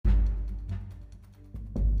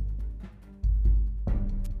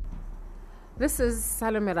This is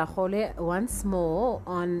Salome Rachole once more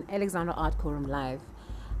on Alexandra Art Quorum Live.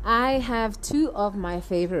 I have two of my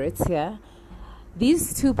favorites here.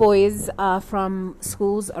 These two boys are from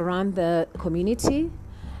schools around the community,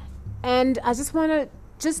 and I just want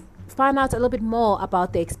to find out a little bit more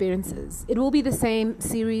about their experiences. It will be the same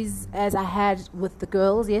series as I had with the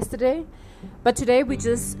girls yesterday, but today we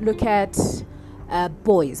just look at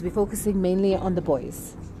boys. We're focusing mainly on the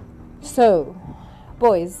boys. So,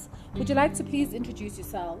 boys, would you like to please introduce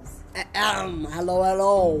yourselves?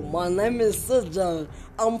 Hello. My name is Sijay.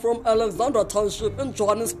 I'm from Alexandra Township in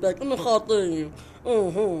Johannesburg, in Gauteng.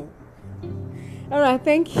 All right,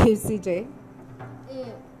 thank you, CJ.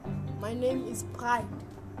 My name is Pride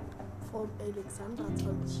from Alexandra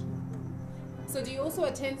Township. So, do you also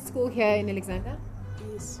attend school here in Alexandra?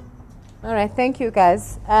 Yes. All right, thank you,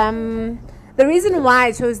 guys. The reason why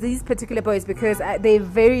I chose these particular boys because they're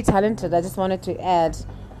very talented. I just wanted to add.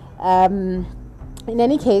 In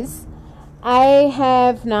any case, I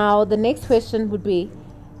have now the next question would be,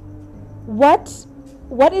 what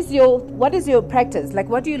is your practice? Like,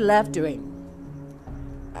 what do you love doing?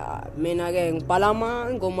 Mina ke ngibhala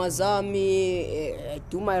ingoma zami,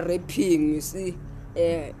 do my rapping, you see.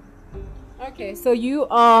 Okay, so you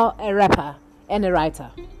are a rapper and a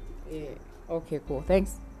writer. Okay, cool.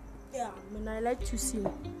 Thanks. Yeah, I like to sing.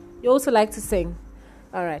 You also like to sing.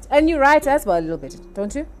 All right. And you write as well a little bit,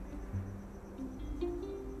 don't you?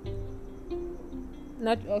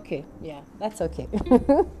 Not okay. Yeah, that's okay.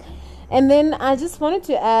 And then I just wanted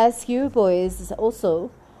to ask you boys also,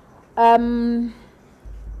 do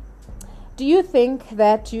you think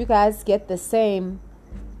that you guys get the same,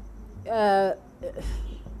 I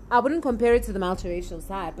wouldn't compare it to the multiracial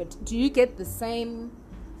side, but do you get the same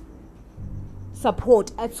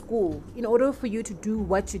support at school in order for you to do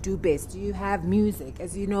what you do best? Do you have music?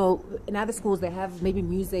 As you know, in other schools they have maybe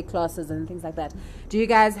music classes and things like that. Do you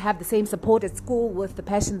guys have the same support at school with the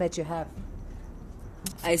passion that you have?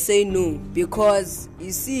 I say no, because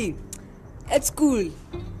you see, at school,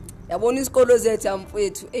 yabona isikolo zethu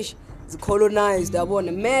amfethu colonized,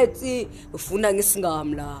 yabona maths ufunda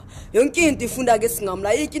ngesingam la, yonke into ifunda ngesingam la,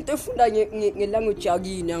 yonke into efunda ngelanguage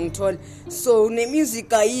yakini angithola. So ne music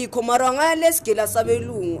ayikho, mara ngalesigela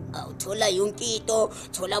sabelungu awuthola yonke into,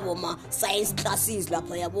 thola boma science classes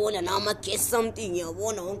lapha yabona nama guess something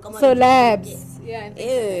yabona wonke ama. So labs.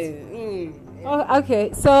 Oh,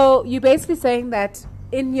 okay, so you're basically saying that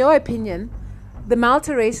in your opinion the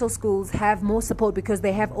multiracial schools have more support because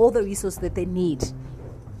they have all the resources that they need.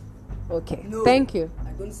 Okay, no, thank you.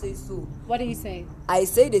 I don't say so. What are you saying? I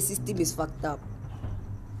say the system is fucked up.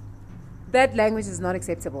 That language is not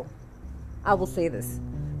acceptable. I will say this.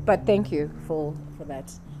 But thank you for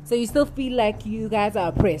that. So you still feel like you guys are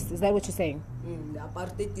oppressed. Is that what you're saying? The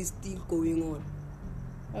apartheid is still going on.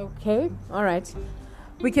 Okay, all right.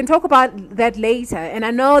 We can talk about that later. And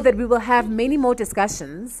I know that we will have many more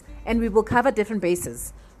discussions and we will cover different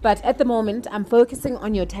bases. But at the moment, I'm focusing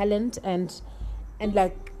on your talent and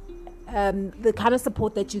like the kind of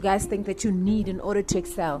support that you guys think that you need in order to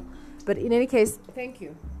excel. But in any case, thank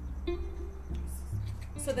you.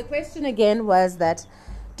 So the question again was that,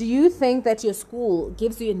 do you think that your school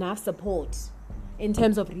gives you enough support in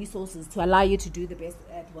terms of resources to allow you to do the best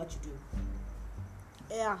at what you do?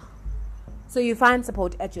 Yeah. So you find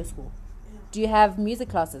support at your school? Yeah. Do you have music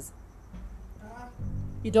classes?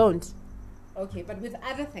 You don't? Okay, but with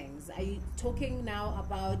other things, are you talking now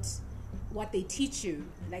about what they teach you?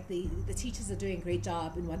 Like the teachers are doing a great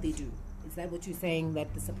job in what they do. Is that what you're saying,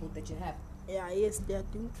 that the support that you have? Yeah, yes, they are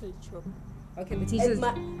doing great job. Okay, the teachers...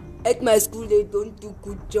 At my school, they don't do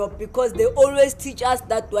good job because they always teach us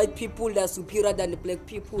that white people are superior than the black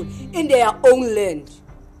people in their own land.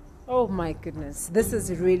 Oh my goodness, this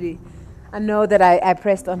is really... I know that I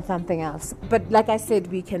pressed on something else. But like I said,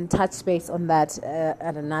 we can touch base on that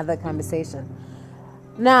at another conversation.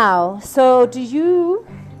 Now, so do you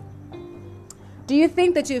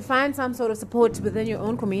think that you find some sort of support within your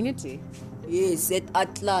own community? Yes, at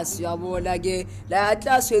Atlas, yabona ke la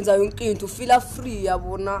Atlas wenza yonke into feel free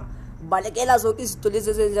yabona. Balekela zonke izinto lezi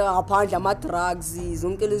ezenza ngaphandle ama drugs,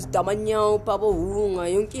 zonke lezi damanyawo phabo hunga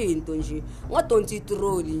yonke into nje. Ngadonsi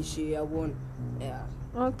troll nje yabona. Yeah.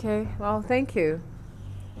 Okay, well, thank you.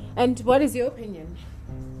 And what is your opinion?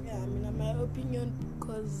 Yeah, my opinion,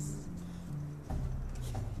 because...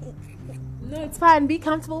 No, it's fine. Be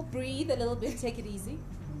comfortable. Breathe a little bit. Take it easy.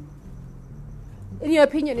 In your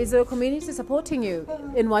opinion, is the community supporting you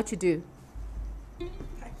in what you do?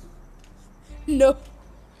 No.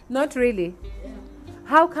 Not really.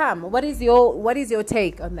 How come? What is your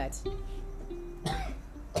take on that?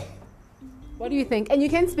 What do you think? And you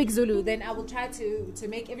can speak Zulu, then I will try to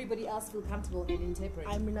make everybody else feel comfortable and interpret.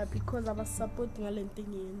 I mean, because I was supporting a lenting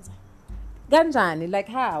yenza. Ganjani, like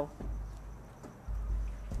how?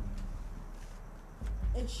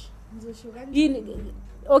 Eish, ngizosho kanje.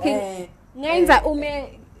 Okay.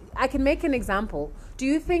 Ngenza I can make an example. Do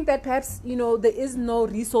you think that perhaps, there is no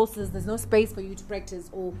resources, there's no space for you to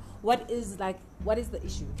practice, or what is the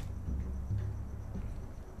issue?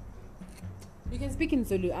 You can speak in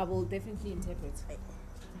Zulu, I will definitely interpret.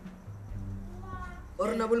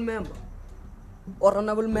 Honorable member,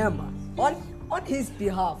 on his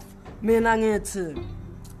behalf, mina ngithi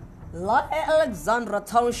la Alexandra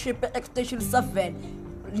Township Extension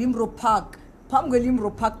 7 Limro Park, phambi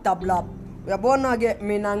Limro Park Dablab. Uyabona ke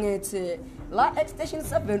mina ngithi la Extension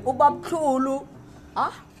 7 ubabkhulu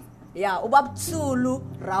ubabthulu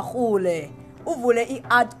Rahule uvule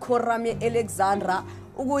iart forum yeAlexandra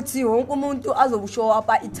ukuthi wonke umuntu azobushow up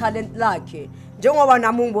italent lakhe. Njengoba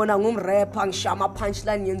nami ngibona ngumrapper ngishama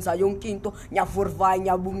punchline ngenza yonke into nyavurva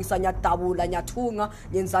nyabungisa nyadabula nyathunga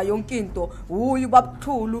ngenza yonke into uyu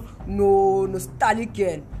babthulu no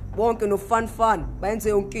Staligen bonke no fun bayenze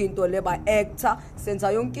yonke into leba actor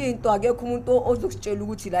senza yonke into akekho umuntu ozokutshela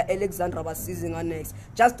ukuthi la Alexandra basize nga next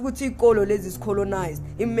just ukuthi ikolo lezi is colonized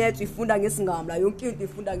imath ifunda ngesingamla yonke into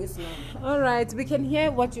ifunda ngesingamla. All right, we can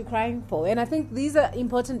hear what you're crying for, and I think these are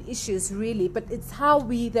important issues really, but it's how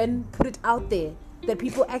we then put it out there that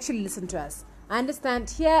people actually listen to us. I understand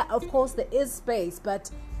here, of course, there is space,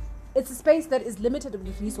 but it's a space that is limited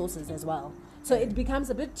with resources as well. So it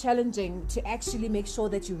becomes a bit challenging to actually make sure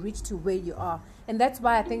that you reach to where you are. And that's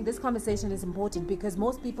why I think this conversation is important, because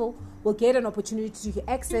most people will get an opportunity to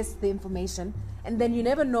access the information, and then you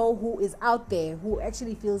never know who is out there who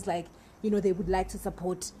actually feels like, they would like to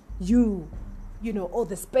support you, or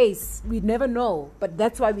the space. We never know. But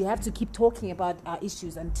that's why we have to keep talking about our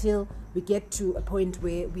issues until we get to a point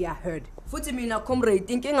where we are heard. Futhi mina comrade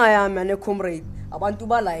inkinga yami ane comrade abantu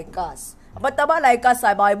like us. Abantu like us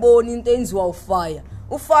abayiboni into enziwa ufire.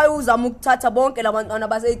 Ufire uzama ukuthatha bonke labantwana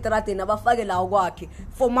baseyitradeni abafake la kwakhe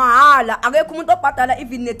for mahala. Akekho umuntu obhadala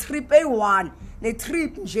even ne trip A1. Ne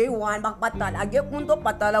trip nje one bakubhadala akekho umuntu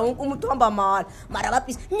obhadala wonke umuntu uhamba mahala mara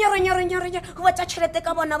babhisi nyara kubathathelete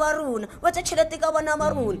kabona baruna bathathelete kabona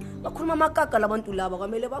baruna bakhuluma amagaga labantu laba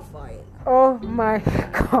kwamele bafile. Oh my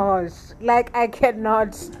gosh, like I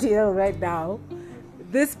cannot deal right now.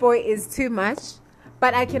 This boy is too much,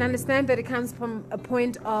 but I can understand that it comes from a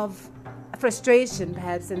point of frustration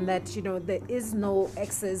perhaps, and that there is no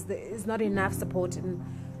access, there is not enough support, and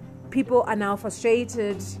people are now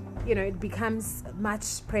frustrated. It becomes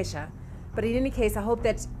much pressure. But in any case, I hope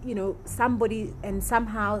that, somebody and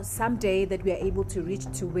somehow, someday, that we are able to reach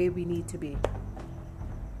to where we need to be.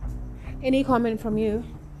 Any comment from you?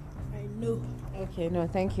 I know. Okay, no,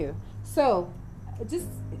 thank you. So, just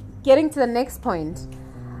getting to the next point.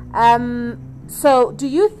 So, do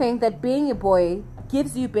you think that being a boy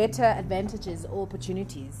gives you better advantages or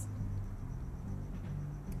opportunities?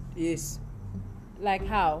 Yes. Like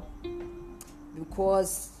how?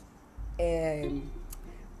 Because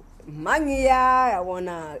mangiya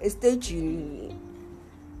yabona estagini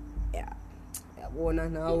yabona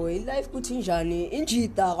nawe life kuthi njani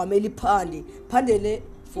injida kwamele phandele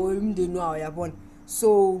for umndeni wawo yabona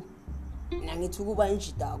so ngithi kuba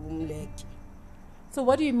injida kumleke. So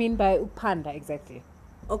what do you mean by uphanda exactly?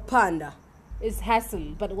 Ukuphanda is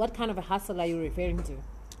hassle, but what kind of a hassle are you referring to?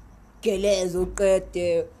 Gelezo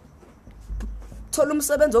uqede thola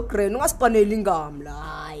umsebenzi ogreen ungaspaneli ingamla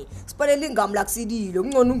hayi spaneli ingamla kusidile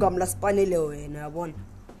ungcono ungamla spanele wena yabona.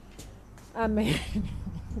 Amen.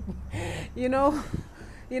 you know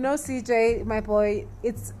CJ, my boy,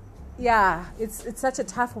 it's such a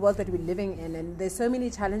tough world that we're living in, and there's so many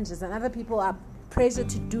challenges, and other people are pressured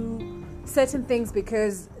to do certain things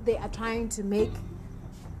because they are trying to make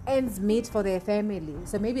ends meet for their family.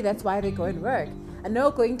 So maybe that's why they go and work. I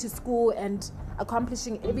know going to school and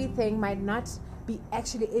accomplishing everything might not be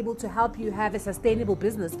actually able to help you have a sustainable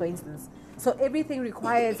business, for instance. So everything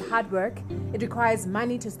requires hard work. It requires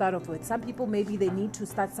money to start off with. Some people, maybe they need to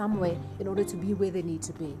start somewhere in order to be where they need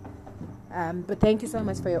to be. But thank you so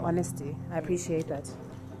much for your honesty. I appreciate that.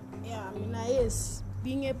 Yeah, yes,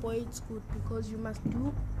 being a boy it's good because you must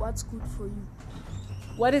do what's good for you.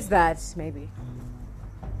 What is that, maybe?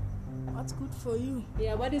 What's good for you?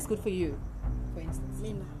 Yeah, what is good for you, for instance?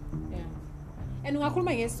 Mina. Yeah. And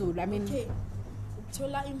ungakhuluma ngeSulu, I mean, okay.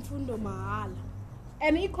 Uthola imfundo mahala.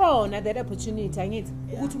 And ikhona that opportunity angithi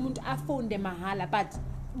ukuthi umuntu afunde mahala, but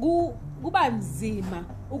kuba nzima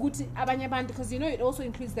ukuthi abanye abantu, because it also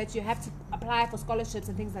includes that you have to apply for scholarships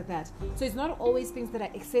and things like that. So it's not always things that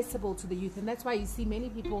are accessible to the youth, and that's why you see many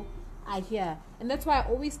people I hear. And that's why I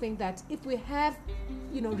always think that if we have,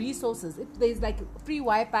 resources, if there's like free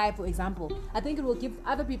Wi-Fi, for example, I think it will give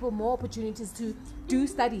other people more opportunities to do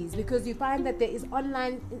studies, because you find that there is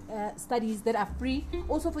online studies that are free,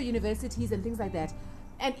 also for universities and things like that.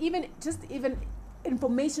 And even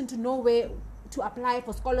information to know where to apply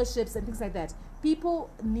for scholarships and things like that. People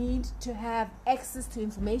need to have access to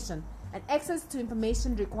information. And access to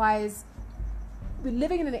information requires, we're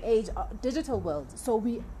living in an age of digital world, so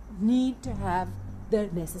we need to have the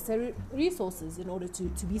necessary resources in order to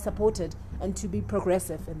be supported and to be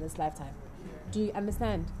progressive in this lifetime. Do you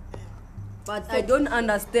understand? But I don't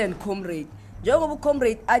understand, comrade. Njengoba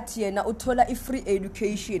comrade athi yena uthola i-free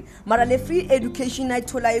education, mara le free education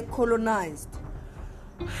ayithola i-colonized.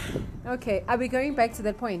 Okay, are we going back to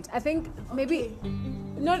that point? I think maybe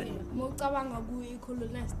not. Mocabanga kuyi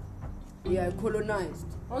colonized. Yeah, colonized.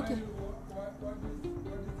 Okay.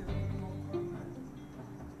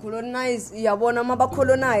 Colonize, yabona maba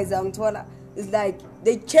colonize angithola. It's like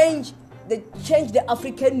they change the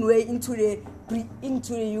African way into the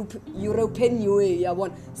European way,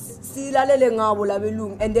 yabona. Silalele ngabo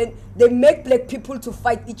labelungu, and then they make black people to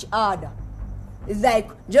fight each other. It's like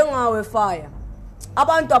njengawe fire.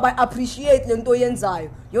 Abantu appreciate lento yenzayo.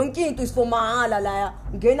 Yonke into is for mahala la.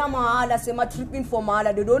 Ngena mahala sema tripping for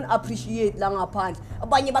mahala. They don't appreciate la ngaphandle.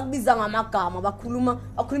 Abanye bakubiza ngamagama, bakhuluma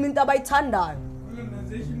into abayithandayo.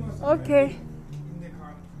 Colonization was Okay. in the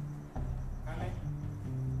country.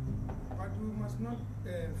 But we must not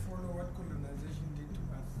follow what colonization did to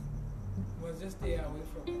us. We must just stay away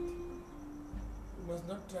from it. We must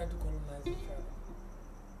not try to colonize each other.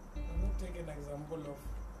 We must not take an example of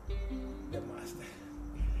the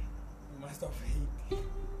master of hate.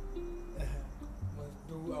 Must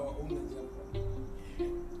do our own example.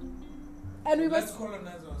 And we Let's must,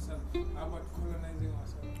 colonize ourselves. How about colonizing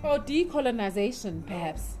ourselves? or decolonization,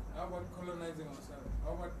 perhaps. How about colonizing ourselves?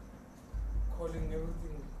 How about calling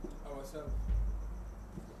everything ourselves?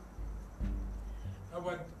 How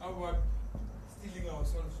about stealing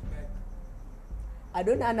ourselves back? I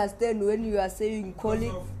don't understand when you are saying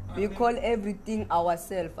we call everything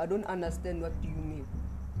ourselves. I don't understand what do you mean.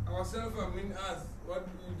 Ourselves, I mean us. What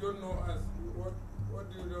you don't know us.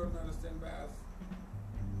 What do you don't understand by us?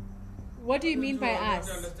 What do you mean by What us?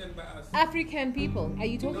 do you understand by us? African people. Are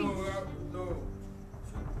you talking? No.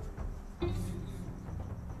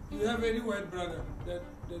 You have any white brother that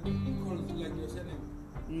calls like your surname?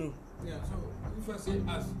 No. Yeah. So if I say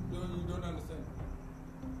us, you don't understand.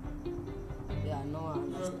 Yeah, no, I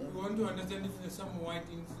understand. You want to understand if there's some white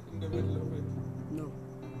in the middle of it. No.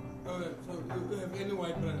 Okay, so you have any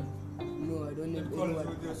white brother No, I don't that have calls anyone.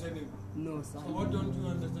 with your surname? No, So sir. what don't you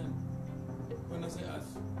understand when I say us?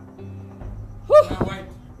 Whew. Am I white?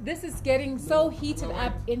 This is getting so heated No.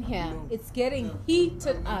 up in here. No. It's getting No.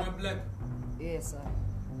 heated Am I up. black? Yes, sir.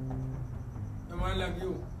 Am I like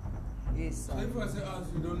you? Yes, So sir. if I say us,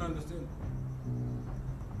 you don't understand.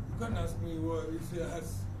 You can't ask me what you say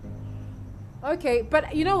us. Okay,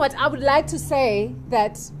 but you know what? I would like to say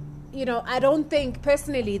that, I don't think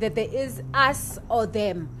personally that there is us or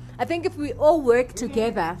them. I think if we all work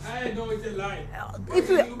together, I know it's a lie.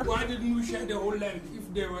 Why didn't we share the whole land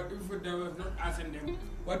if there was not us and them?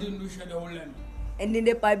 Why didn't we share the whole land? And in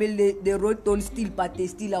the Bible, they wrote don't steal, but they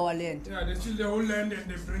steal our land. Yeah, they steal the whole land and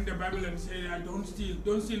they bring the Bible and say, don't steal.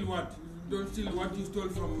 Don't steal what? Don't steal what you stole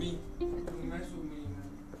from me. Nice with me,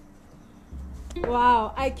 man.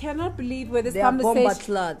 wow, I cannot believe where this They are bomber conversation.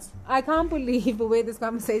 clads. I can't believe the way this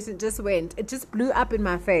conversation just went. It just blew up in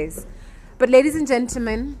my face. But ladies and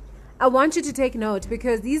gentlemen, I want you to take note,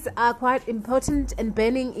 because these are quite important and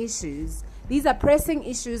burning issues. These are pressing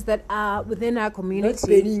issues that are within our Not community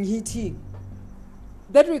burning, heating.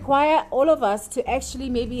 that require all of us to actually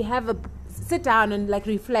maybe sit down and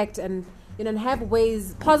reflect and and have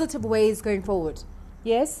positive ways going forward.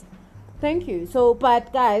 Yes, thank you. So,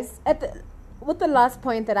 but guys, with the last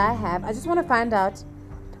point that I have, I just want to find out,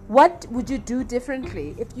 what would you do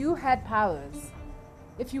differently if you had powers?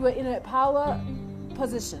 If you were in a power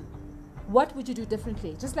position, what would you do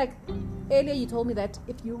differently? Just like earlier you told me that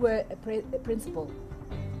if you were a principal,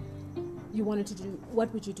 you wanted to do,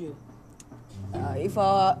 what would you do? If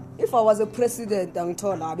I was a president,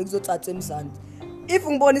 angithola bekuzothatha emsandi. If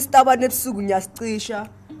ngibona isitabane ebusuku ngiyasicisha,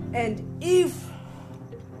 and if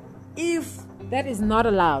That is not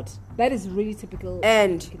allowed. That is really typical.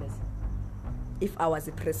 And ridiculous. if I was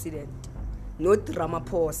a president, not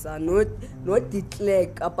Ramaphosa, not de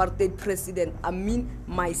Klerk apartheid president, I mean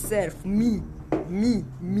myself, me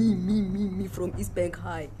from East Bank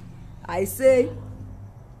High, I say,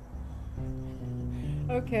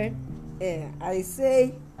 Okay. I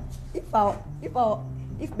say, if I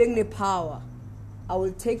if being power, I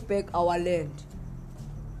will take back our land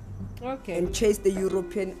Okay. and chase the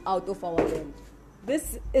European out of our land.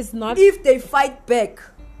 This is not. If they fight back,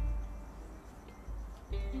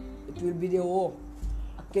 it will be the war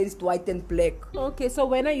against white and black. Okay, so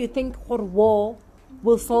when you think war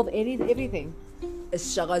will solve everything?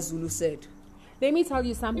 As Shaka Zulu said, Let me tell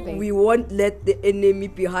you something. we won't let the enemy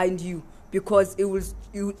behind you because it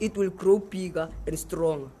will grow bigger and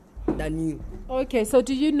stronger than you. Okay, so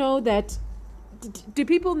do you know that? Do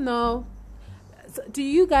people know? Do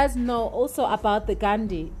you guys know also about the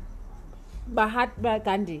Gandhi? Mahatma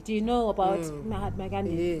Gandhi. Do you know about Mahatma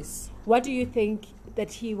Gandhi? Yes. What do you think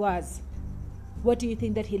that he was? What do you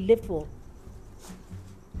think that he lived for?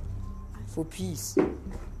 For peace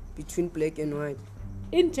between black and white.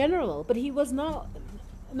 In general, but he was no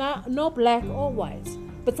black or white.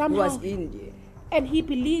 But He somehow, was Indian. and he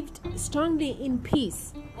believed strongly in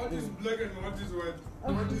peace. What is black and what is white?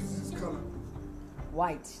 What is this color?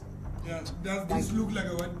 White. Yeah. Does this look like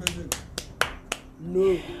a white person?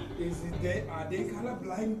 No. Are they color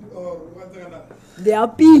blind or what the color? They are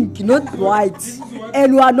pink, not white. This is what-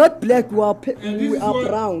 And we are not black, we are, And this we is are what-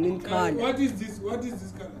 brown in color. What is this? What is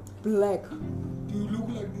this color? Black. Do you look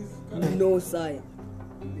like this color? No sign.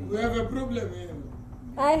 We have a problem here.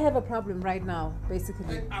 I have a problem right now,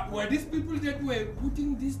 basically. Were these people that were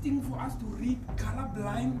putting this thing for us to read color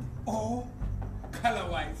blind or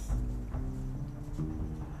color wise?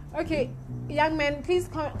 Okay, young man, please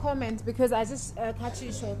comment because I just cut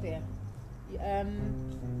you short there.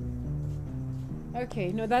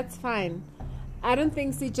 Okay, no, that's fine. I don't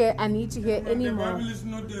think, CJ, I need to hear The anymore. Bible is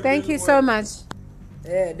not the Thank real you so word. much.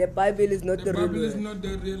 Yeah, the Bible is not The the, real Bible is word. not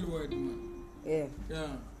the real word, man. Yeah. Yeah.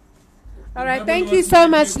 All right, Bible thank you was so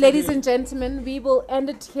written much, ladies yesterday. and gentlemen. We will end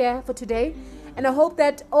it here for today. And I hope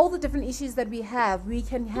that all the different issues that we have, we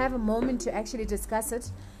can have a moment to actually discuss it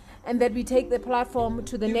and that we take the platform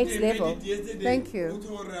to the If next they made level. it yesterday, Thank you.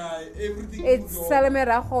 Everything It's would go- Salome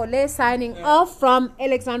Rachole signing off from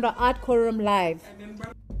Alexandra Art Quorum Live. And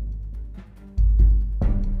then